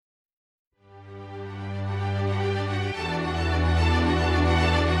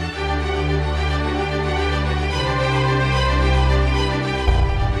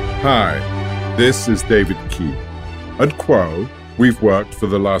Hi, this is David Key. At Quo, we've worked for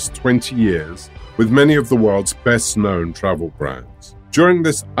the last 20 years with many of the world's best-known travel brands. During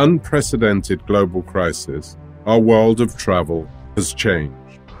this unprecedented global crisis, our world of travel has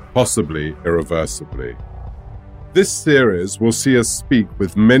changed, possibly irreversibly. This series will see us speak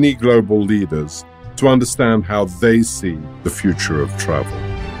with many global leaders to understand how they see the future of travel.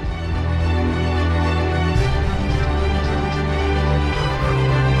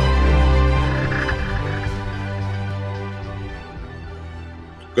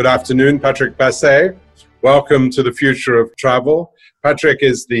 Good afternoon, Patrick Basset. Welcome to the Future of Travel. Patrick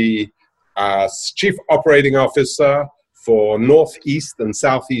is the Chief Operating Officer for Northeast and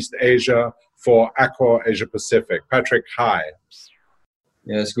Southeast Asia for Accor Asia Pacific. Patrick, hi.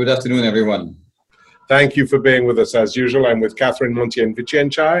 Yes, good afternoon, everyone. Thank you for being with us as usual. I'm with Catherine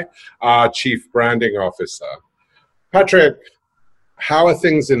Montien-Vicenchai, our Chief Branding Officer. Patrick, how are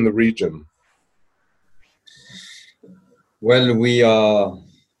things in the region? Well, we are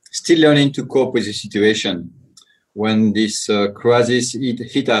still learning to cope with the situation. When this crisis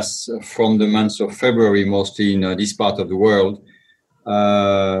hit us from the month of February, mostly in this part of the world,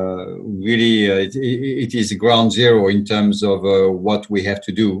 really it is ground zero in terms of what we have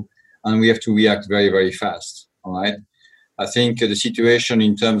to do, and we have to react very, very fast. All right. I think the situation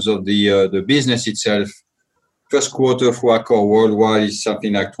in terms of the business itself, first quarter for Accor worldwide is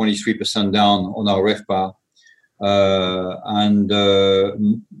something like 23% down on our RevPAR.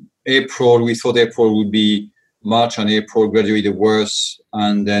 April, we thought April would be March and April gradually the worst,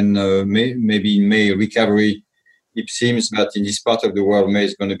 and then maybe in May recovery. It seems that in this part of the world, May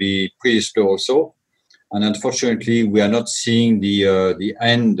is going to be pretty slow also. And unfortunately, we are not seeing the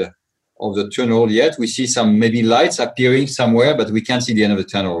end of the tunnel yet. We see some maybe lights appearing somewhere, but we can't see the end of the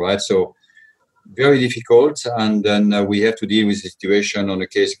tunnel, right? So very difficult. And then we have to deal with the situation on a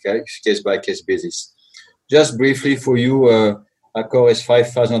case-by-case basis. Just briefly for you, Accor has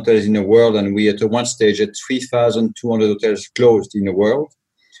 5,000 hotels in the world, and we at one stage had 3,200 hotels closed in the world.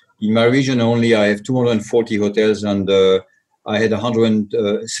 In my region only, I have 240 hotels, and I had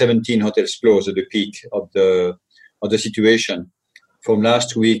 117 hotels closed at the peak of the situation. From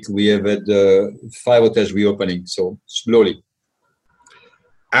last week, we have had 5 hotels reopening, so slowly.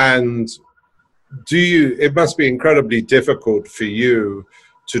 And it must be incredibly difficult for you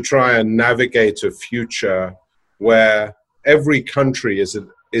to try and navigate a future where every country is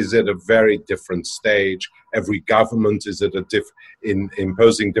at a very different stage. Every government is at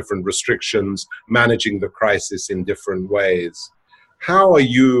imposing different restrictions, managing the crisis in different ways. How are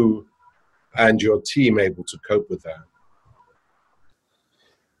you and your team able to cope with that?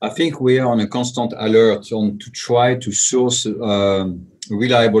 I think we are on a constant alert to try to source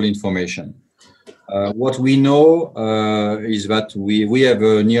reliable information. What we know is that we have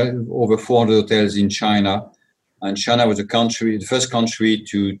over 400 hotels in China. And China was the first country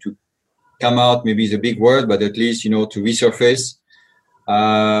to come out, maybe is a big word, but at least, to resurface.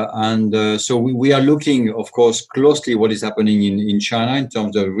 So we are looking, of course, closely what is happening in China in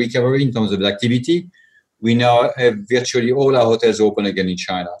terms of recovery, in terms of activity. We now have virtually all our hotels open again in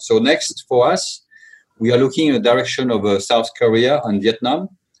China. So next for us, we are looking in the direction of South Korea and Vietnam,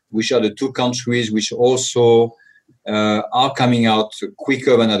 which are the 2 countries which also are coming out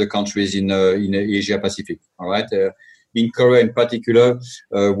quicker than other countries in Asia Pacific. All right. In Korea, in particular,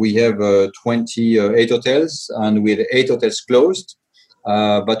 we have 28 hotels, and we had 8 hotels closed.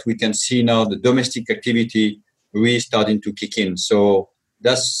 But we can see now the domestic activity really starting to kick in. So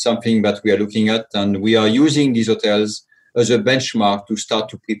that's something that we are looking at, and we are using these hotels as a benchmark to start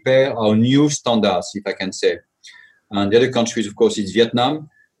to prepare our new standards, if I can say. And the other countries, of course, is Vietnam,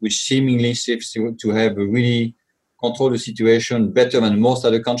 which seemingly seems to have really control the situation better than most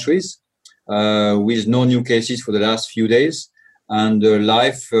other countries, with no new cases for the last few days, and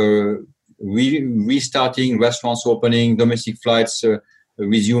life restarting, restaurants opening, domestic flights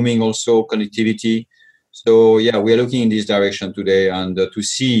resuming, also connectivity. So yeah, we are looking in this direction today, and to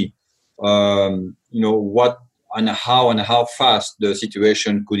see what and how fast the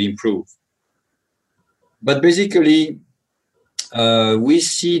situation could improve. But basically, we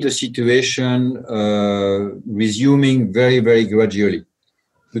see the situation resuming very, very gradually.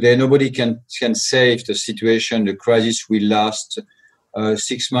 Today, nobody can say if the crisis will last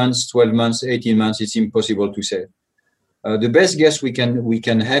 6 months, 12 months, 18 months. It's impossible to say. The best guess we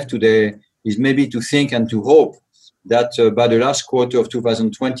can have today is maybe to think and to hope that by the last quarter of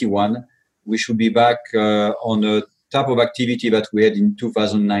 2021, we should be back on a type of activity that we had in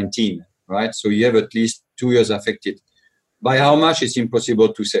 2019, right? So you have at least 2 years affected. By how much, it's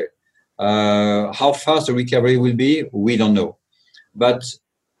impossible to say. How fast the recovery will be, we don't know. But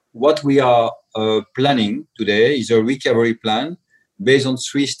what we are planning today is a recovery plan based on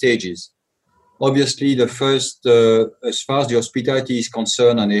 3 stages. Obviously, the first, as far as the hospitality is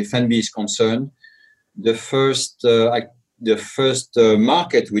concerned and F&B is concerned, the first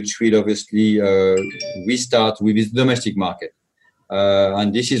market which will obviously restart with is domestic market,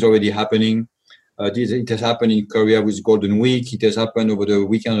 and this is already happening. It has happened in Korea with Golden Week. It has happened over the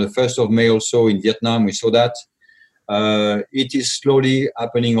weekend, the 1st of May, also in Vietnam. We saw that. It is slowly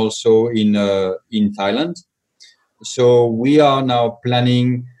happening also in Thailand. So we are now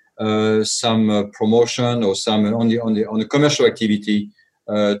planning some promotion or some on the commercial activity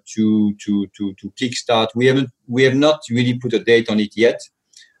to kickstart. We have not really put a date on it yet.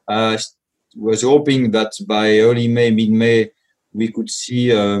 Was hoping that by early May, mid-May, we could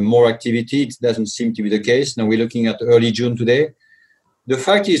see more activity. It doesn't seem to be the case. Now we're looking at early June today. The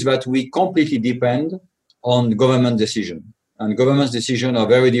fact is that we completely depend on government decision, and government's decisions are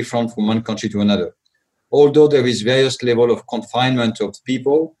very different from one country to another. Although there is various level of confinement of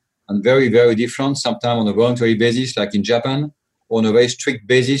people, and very, very different, sometimes on a voluntary basis, like in Japan, or on a very strict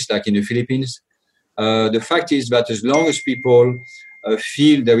basis, like in the Philippines. The fact is that as long as people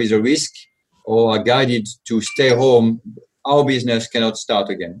feel there is a risk or are guided to stay home, our business cannot start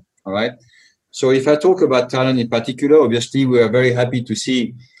again. All right. So if I talk about Thailand in particular, obviously we are very happy to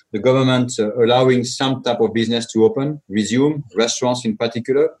see the government allowing some type of business to resume, restaurants in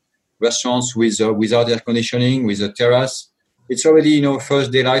particular, restaurants without air conditioning, with a terrace. It's already,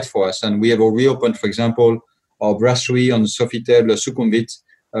 first daylight for us. And we have reopened, for example, our brasserie on Sofitel Sukhumvit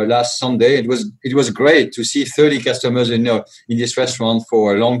last Sunday. It was great to see 30 customers in this restaurant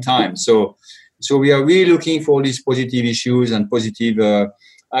for a long time. So we are really looking for these positive issues and positive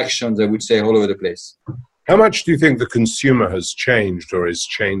actions, I would say, all over the place. How much do you think the consumer has changed or is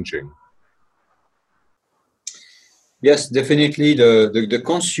changing? Yes, definitely. The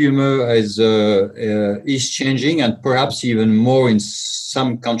consumer is changing, and perhaps even more in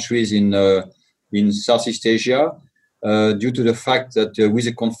some countries in Southeast Asia, due to the fact that with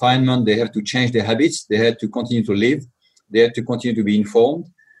the confinement, they have to change their habits. They have to continue to live. They have to continue to be informed.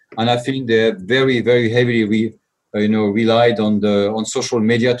 And I think they have very, very heavily, relied on social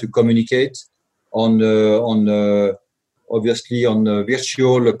media to communicate, obviously on the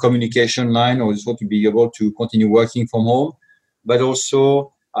virtual communication line, also to be able to continue working from home, but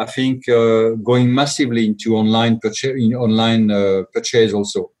also I think going massively into online purchase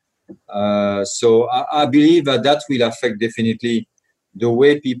also. So I believe that will affect definitely the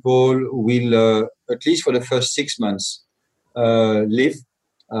way people will, at least for the first 6 months, live.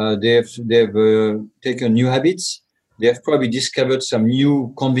 They've taken new habits. They have probably discovered some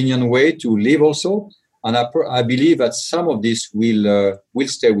new convenient way to live also. And I believe that some of this will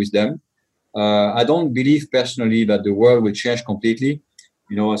stay with them. I don't believe personally that the world will change completely.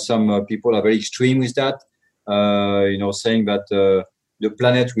 Some people are very extreme with that. Saying that the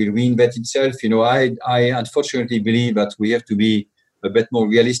planet will reinvent itself. I unfortunately believe that we have to be a bit more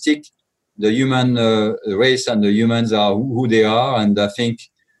realistic. The human race and the humans are who they are, and I think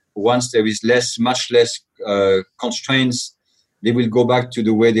once there is much less constraints, they will go back to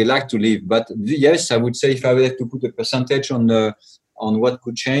the way they like to live. But yes, I would say if I were to put a percentage on what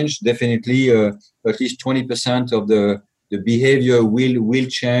could change, definitely at least 20% of the behavior will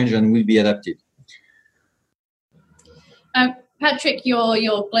change and will be adapted. Patrick, your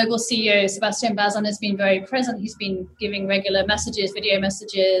global CEO, Sébastien Bazin, has been very present. He's been giving regular messages, video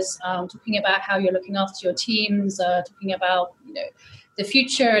messages, talking about how you're looking after your teams, talking about the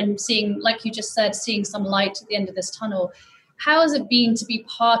future and seeing, like you just said, seeing some light at the end of this tunnel. How has it been to be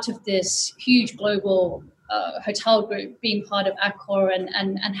part of this huge global hotel group, being part of Accor,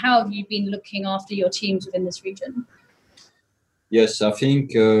 and how have you been looking after your teams within this region? Yes, I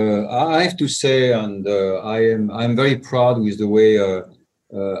think I have to say, and I'm very proud with the way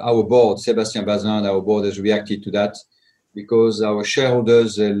our board, Sébastien Bazin, our board has reacted to that, because our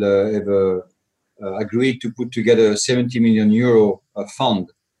shareholders have agreed to put together a 70 million euro fund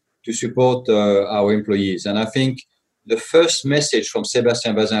to support our employees. And I think the first message from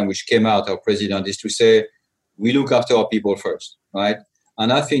Sébastien Bazin, which came out, our president, is to say, we look after our people first, right?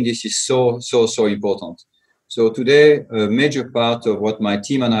 And I think this is so important. So today, a major part of what my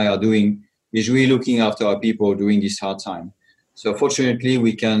team and I are doing is really looking after our people during this hard time. So fortunately,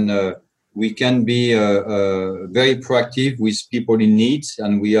 we can be very proactive with people in need,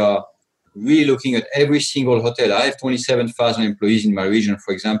 and we are really looking at every single hotel. I have 27,000 employees in my region,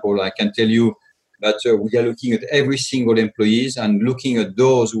 for example. I can tell you that we are looking at every single employees and looking at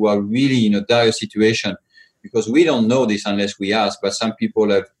those who are really in a dire situation, because we don't know this unless we ask, but some people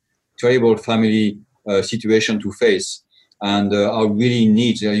have terrible family situation to face. and are really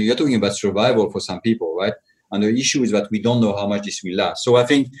needs. You're talking about survival for some people, right? And the issue is that we don't know how much this will last. So I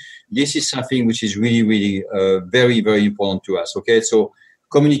think this is something which is really, really very, very important to us. Okay, so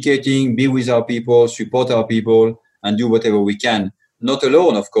communicating, be with our people, support our people, and do whatever we can. Not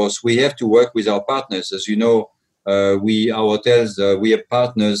alone, of course. We have to work with our partners. As you know, our hotels, we have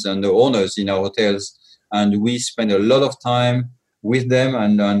partners and the owners in our hotels, and we spend a lot of time with them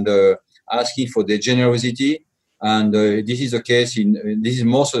and asking for their generosity. And this is the case. This is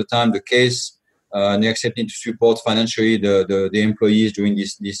most of the time the case. And accepting to support financially the employees during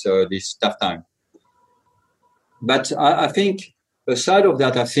this tough time. But I think aside of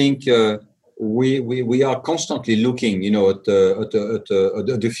that, I think we are constantly looking, at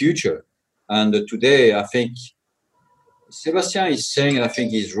the future. And today, I think Sébastien is saying, and I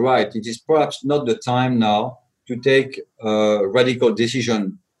think he's right. It is perhaps not the time now to take a radical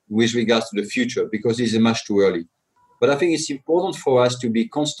decision with regards to the future because it is much too early. But I think it's important for us to be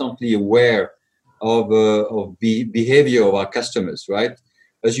constantly aware of behavior of our customers, right?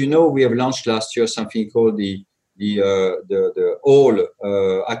 As you know, we have launched last year something called the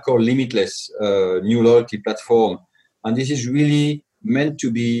Accor Limitless new loyalty platform, and this is really meant to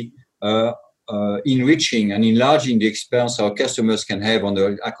be enriching and enlarging the experience our customers can have on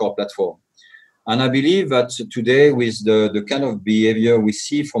the Accor platform. And I believe that today, with the kind of behavior we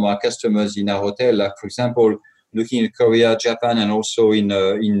see from our customers in our hotel, like for example, looking at Korea, Japan, and also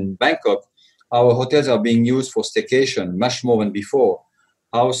in Bangkok, our hotels are being used for staycation much more than before.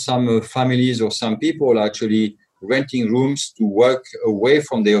 How some families or some people are actually renting rooms to work away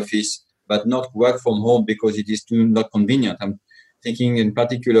from the office, but not work from home because it is too not convenient. I'm thinking in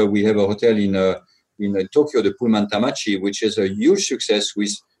particular, we have a hotel in Tokyo, the Pullman Tamachi, which is a huge success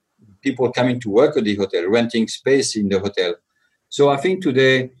with people coming to work at the hotel, renting space in the hotel. So I think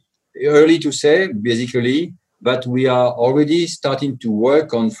today, early to say, basically, but we are already starting to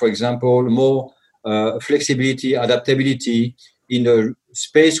work on, for example, more flexibility, adaptability in the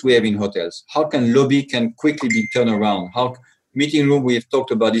space we have in hotels. How can lobby can quickly be turned around? How meeting room, we have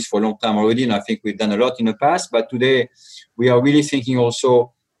talked about this for a long time already, and I think we've done a lot in the past, but today we are really thinking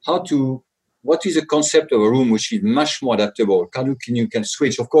also what is the concept of a room which is much more adaptable? You can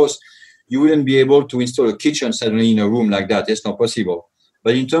switch. Of course, you wouldn't be able to install a kitchen suddenly in a room like that. It's not possible.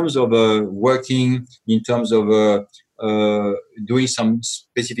 But in terms of working, in terms of doing some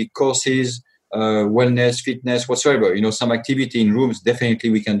specific courses, wellness, fitness, whatsoever, some activity in rooms, definitely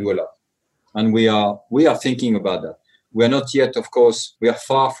we can do a lot. And we are thinking about that. We are not yet, of course, we are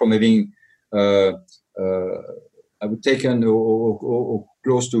far from having taken or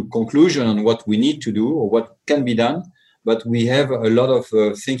close to conclusion on what we need to do or what can be done. But we have a lot of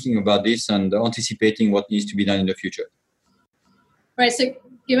thinking about this and anticipating what needs to be done in the future. Right. So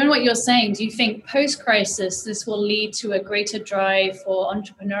given what you're saying, do you think post-crisis this will lead to a greater drive for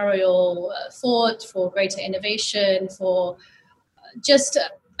entrepreneurial thought, for greater innovation, for just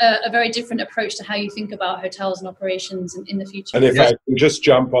a very different approach to how you think about hotels and operations in the future? And if I can just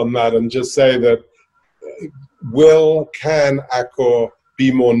jump on that and just say that, can Accor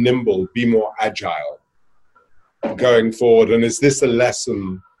be more nimble, be more agile going forward? And is this a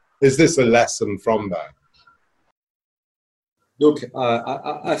lesson from that? Look,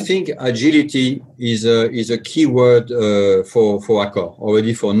 I think agility is a key word for Accor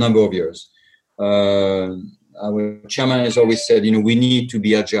already for a number of years. Our chairman has always said, we need to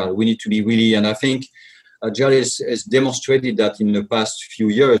be agile. We need to be really, and I think agile has demonstrated that in the past few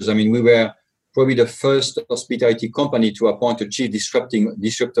years. I mean, we were probably the first hospitality company to appoint a chief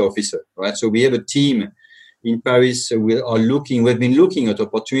disruptor officer, right? So we have a team in Paris. We've been looking at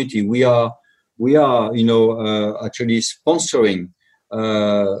opportunity. We are actually sponsoring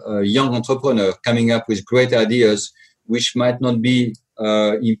a young entrepreneur coming up with great ideas, which might not be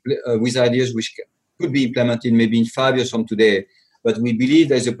with ideas which could be implemented maybe in 5 years from today. But we believe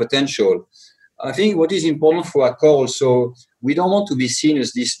there's a potential. I think what is important for Accor also, we don't want to be seen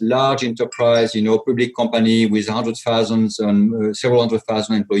as this large enterprise, public company with hundreds of thousands and several hundred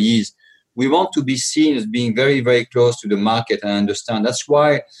thousand employees. We want to be seen as being very, very close to the market and understand. That's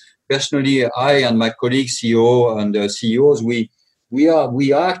why personally, I and my colleagues, CEO and CEOs, we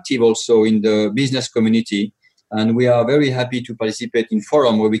are active also in the business community, and we are very happy to participate in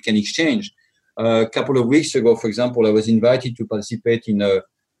forum where we can exchange. A couple of weeks ago, for example, I was invited to participate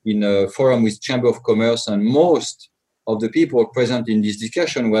in a forum with Chamber of Commerce, and most of the people present in this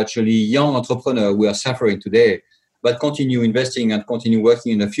discussion were actually young entrepreneurs who are suffering today, but continue investing and continue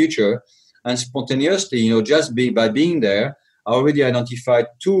working in the future. And spontaneously, just by being there, I already identified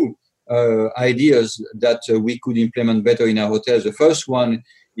two ideas that we could implement better in our hotels. The first one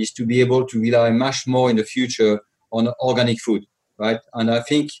is to be able to rely much more in the future on organic food, right? And I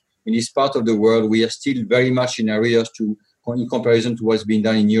think in this part of the world, we are still very much in areas in comparison to what's been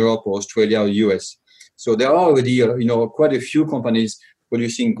done in Europe or Australia or US. So there are already, quite a few companies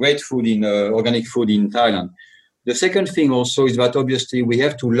producing great food in organic food in Thailand. The second thing also is that obviously we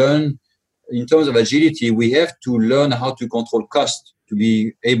have to learn, in terms of agility, we have to learn how to control cost to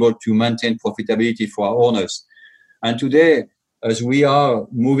be able to maintain profitability for our owners. And today, as we are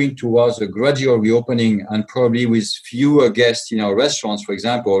moving towards a gradual reopening and probably with fewer guests in our restaurants, for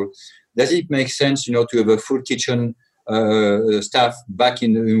example, does it make sense, to have a full kitchen staff back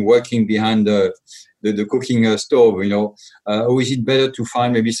in working behind the cooking stove, or is it better to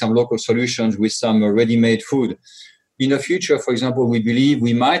find maybe some local solutions with some ready-made food? In the future, for example, we believe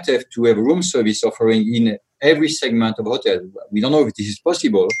we might have to have room service offering in every segment of hotel. We don't know if this is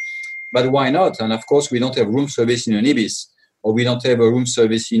possible, but why not? And of course, we don't have room service in an Ibis, or we don't have a room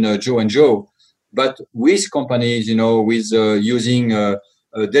service in a Joe and Joe. But with companies, with using a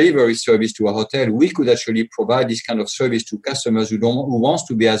delivery service to a hotel, we could actually provide this kind of service to customers who wants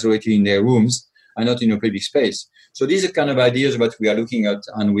to be isolated in their rooms and not in a public space. So these are kind of ideas that we are looking at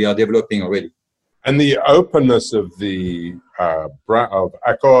and we are developing already. And the openness of the of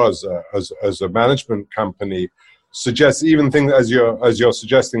Accor as a management company suggests even things as you're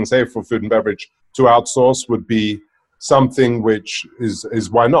suggesting, say for food and beverage, to outsource would be something which is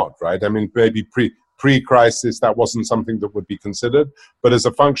why not, right? I mean, maybe pre-crisis that wasn't something that would be considered, but as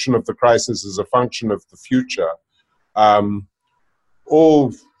a function of the crisis, as a function of the future,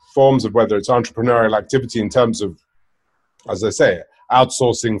 all forms of whether it's entrepreneurial activity in terms of, as I say,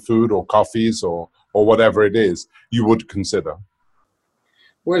 outsourcing food or coffees or whatever it is, you would consider?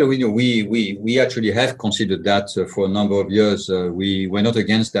 Well, we actually have considered that for a number of years. We're not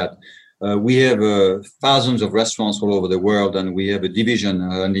against that. We have thousands of restaurants all over the world, and we have a division,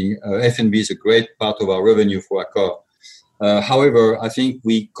 and the F&B is a great part of our revenue for Accor. However, I think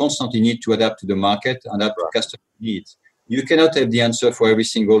we constantly need to adapt to the market and adapt to customer needs. You cannot have the answer for every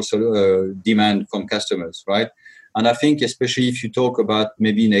single demand from customers, right? And I think especially if you talk about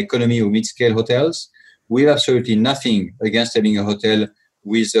maybe in economy or mid-scale hotels, we have absolutely nothing against having a hotel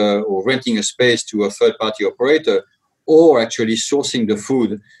with or renting a space to a third-party operator, or actually sourcing the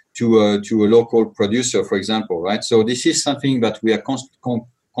food to a local producer, for example, right? So this is something that we are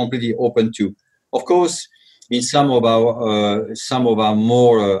completely open to. Of course, in some of our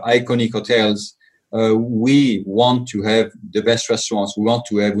more iconic hotels, we want to have the best restaurants.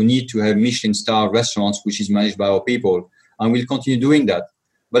 We need to have Michelin star restaurants, which is managed by our people, and we'll continue doing that.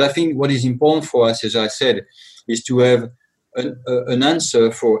 But I think what is important for us, as I said, is to have an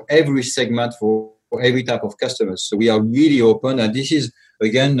answer for every segment, for every type of customers. So we are really open, and this is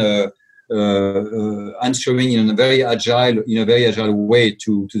again answering in a very agile way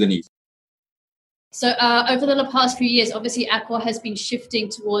to the needs. So over the past few years, obviously Accor has been shifting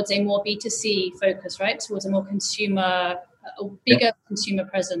towards a more B2C focus, right? Towards a more bigger consumer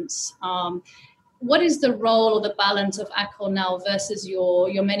presence. What is the role or the balance of Accor now versus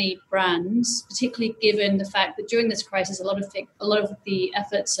your many brands, particularly given the fact that during this crisis, a lot of the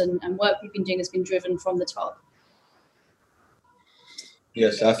efforts and work we've been doing has been driven from the top?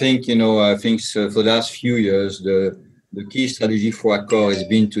 Yes, I think for the last few years, the key strategy for Accor has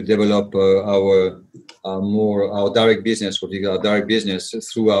been to develop our direct business,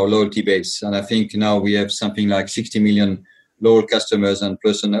 through our loyalty base. And I think now we have something like 60 million loyal customers and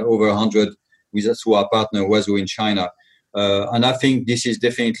plus over 100 with us through our partner Huazhu in China. And I think this is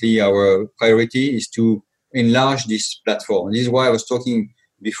definitely our priority, is to enlarge this platform. And this is why I was talking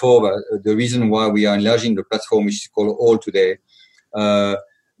before about the reason why we are enlarging the platform, which is called All today. But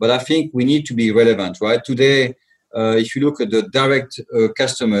I think we need to be relevant, right? Today, if you look at the direct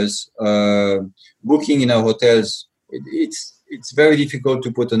customers booking in our hotels, it's very difficult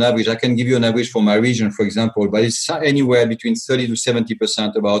to put an average. I can give you an average for my region, for example, but it's anywhere between 30 to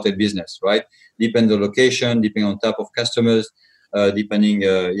 70% of our hotel business, right? Depending on the location, depending on type of customers, depending,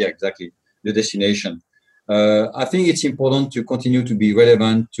 the destination. I think it's important to continue to be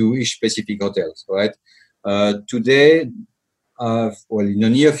relevant to each specific hotels, right? Today, in the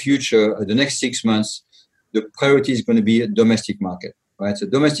near future, the next 6 months, the priority is going to be a domestic market, right? So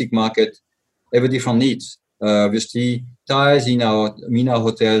domestic market, have different needs. Obviously, Thais in our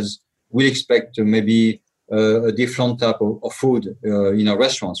hotels will expect maybe a different type of food in our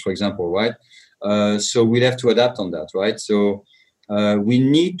restaurants, for example, right? So we'll have to adapt on that, right? So we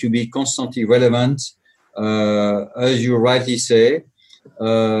need to be constantly relevant. As you rightly say,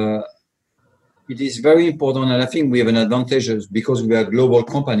 it is very important, and I think we have an advantage because we are a global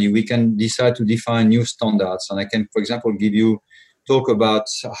company. We can decide to define new standards, and I can, for example, talk about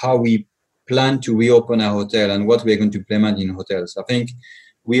how we plan to reopen our hotel and what we are going to implement in hotels. I think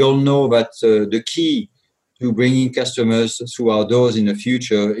we all know that the key to bringing customers through our doors in the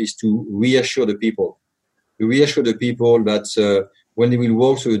future is to reassure the people. To reassure the people that when they will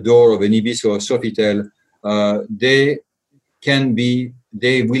walk through the door of an Ibis or a Sofitel, they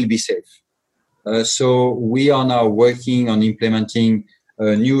will be safe. So we are now working on implementing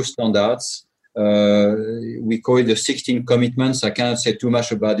new standards. We call it the 16 commitments. I cannot say too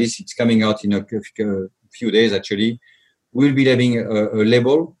much about this. It's coming out in a few days, actually. We'll be having a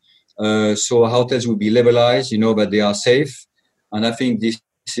label. So hotels will be labelized, that they are safe. And I think this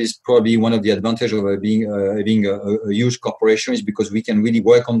is probably one of the advantages of having a huge corporation, is because we can really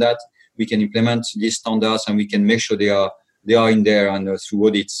work on that. We can implement these standards and we can make sure they are in there and through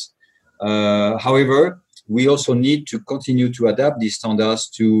audits. However, we also need to continue to adapt these standards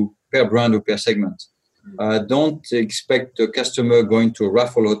to per brand or per segment. Don't expect a customer going to a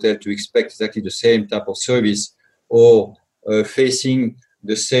Raffle hotel to expect exactly the same type of service or facing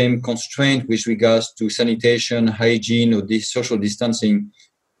the same constraint with regards to sanitation, hygiene, or this social distancing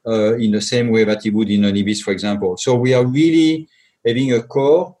in the same way that he would in an Ibis, for example. So we are really having the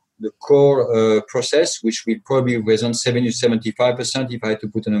core process, which will probably represent 70-75%, if I had to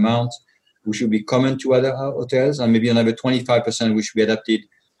put an amount, which will be common to other hotels, and maybe another 25% which we adapted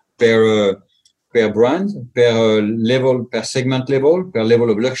per brand, per level, per segment level, per level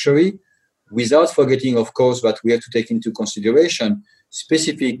of luxury, without forgetting, of course, that we have to take into consideration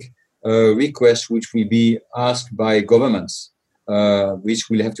specific requests which will be asked by governments, which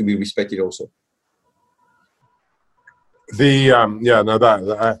will have to be respected also.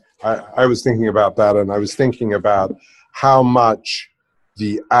 I was thinking about that, and I was thinking about how much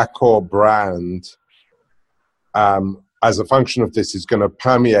the Accor brand, as a function of this, is going to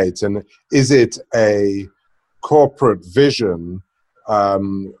permeate, and is it a corporate vision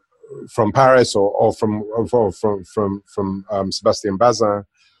from Paris or from Sébastien Bazin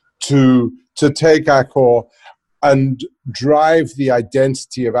to take Accor and drive the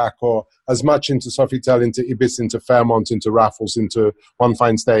identity of Accor as much into Sofitel, into Ibis, into Fairmont, into Raffles, into One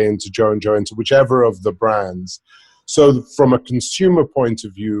Fine Stay, into Joe & Joe, into whichever of the brands. So from a consumer point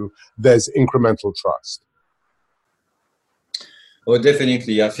of view, there's incremental trust. Oh,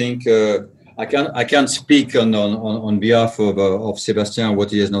 definitely. I think I can't speak on behalf of Sébastien what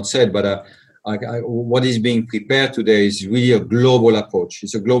he has not said, but what is being prepared today is really a global approach.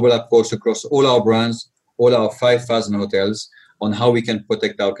 It's a global approach across all our brands, all our 5,000 hotels, on how we can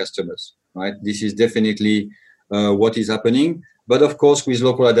protect our customers. Right? This is definitely what is happening, but of course with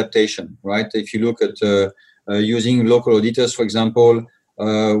local adaptation. Right? If you look at using local auditors, for example,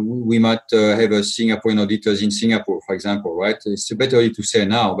 we might have a Singaporean auditors in Singapore, for example. Right? It's a bit early to say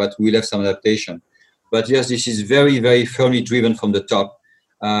now, but we'll have some adaptation. But yes, this is very, very firmly driven from the top,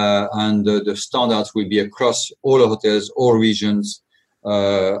 and the standards will be across all the hotels, all regions.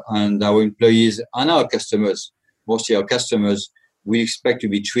 And our employees and our customers, mostly our customers, we expect to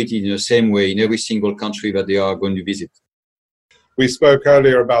be treated in the same way in every single country that they are going to visit. We spoke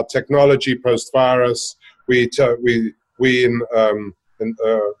earlier about technology post-virus. We in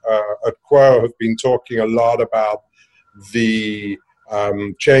at Quo have been talking a lot about the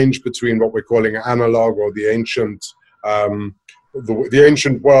change between what we're calling analog or the ancient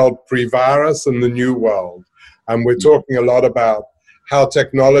world pre-virus and the new world. And we're talking a lot about how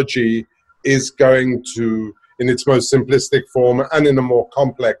technology is going to, in its most simplistic form and in a more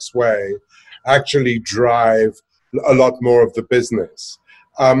complex way, actually drive a lot more of the business.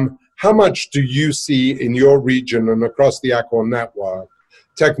 How much do you see in your region and across the Accor network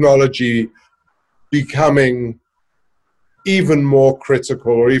technology becoming even more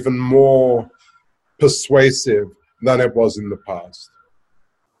critical or even more persuasive than it was in the past?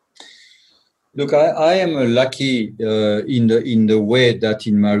 Look, I am lucky in the way that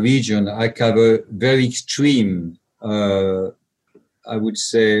in my region I cover very extreme, I would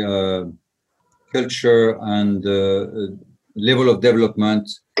say, culture and level of development.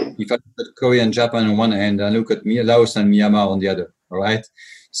 If I look at Korea and Japan on one hand, I look at Laos and Myanmar on the other. All right,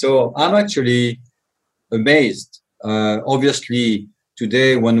 so I'm actually amazed. Obviously,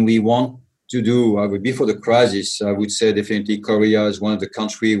 today when we want to do, before the crisis, I would say definitely Korea is one of the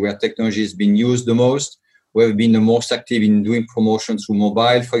countries where technology has been used the most. We've been the most active in doing promotions through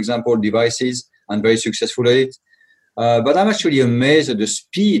mobile, for example, devices, and very successful at it. But I'm actually amazed at the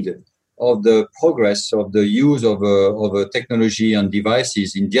speed of the progress of the use of technology and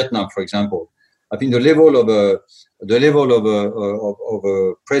devices in Vietnam, for example. I think the level of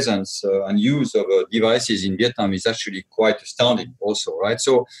presence and use of devices in Vietnam is actually quite astounding also, right?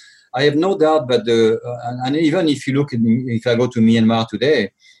 So I have no doubt that and even if you look at, if I go to Myanmar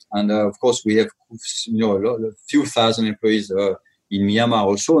today, And of course, we have a few thousand employees in Myanmar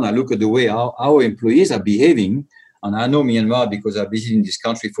also. And I look at the way our employees are behaving. And I know Myanmar because I've been in this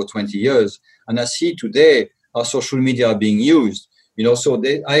country for 20 years. And I see today how social media are being used. So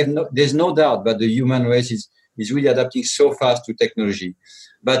there's no doubt that the human race is really adapting so fast to technology.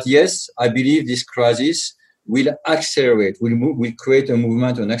 But yes, I believe this crisis will accelerate, will create a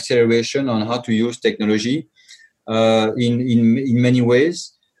movement, an acceleration on how to use technology in many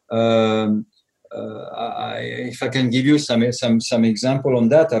ways. If I can give you some example on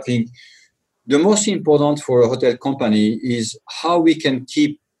that, I think the most important for a hotel company is how we can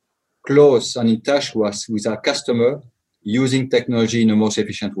keep close and in touch with our customer using technology in the most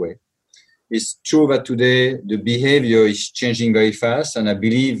efficient way. It's true that today the behavior is changing very fast, and I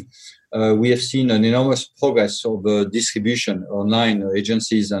believe we have seen an enormous progress of distribution, online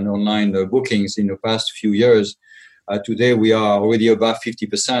agencies and online bookings in the past few years. Today we are already above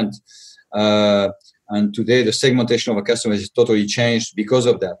 50%. And today the segmentation of our customers is totally changed because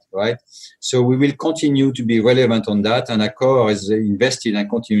of that, right? So we will continue to be relevant on that. And Accor has invested and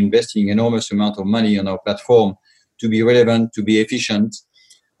continue investing enormous amount of money on our platform to be relevant, to be efficient.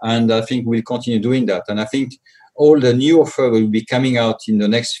 And I think we'll continue doing that. And I think all the new offer will be coming out in the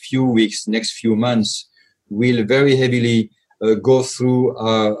next few weeks, next few months, will very heavily go through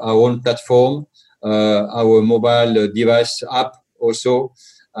our own platform, our mobile device app also.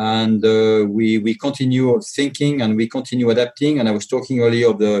 And we continue thinking and we continue adapting. And I was talking earlier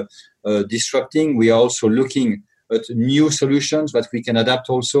of the disrupting. We are also looking at new solutions that we can adapt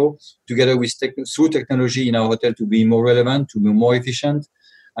also together with through technology in our hotel to be more relevant, to be more efficient,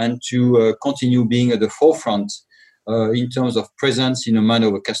 and to continue being at the forefront in terms of presence in the mind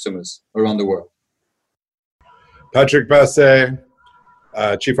of our customers around the world. Patrick Basset,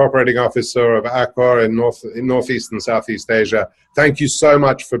 Chief Operating Officer of Accor in Northeast and Southeast Asia. Thank you so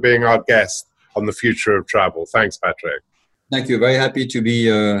much for being our guest on the future of travel. Thanks, Patrick. Thank you. Very happy to be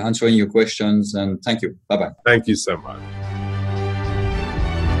answering your questions, and thank you. Bye-bye. Thank you so much.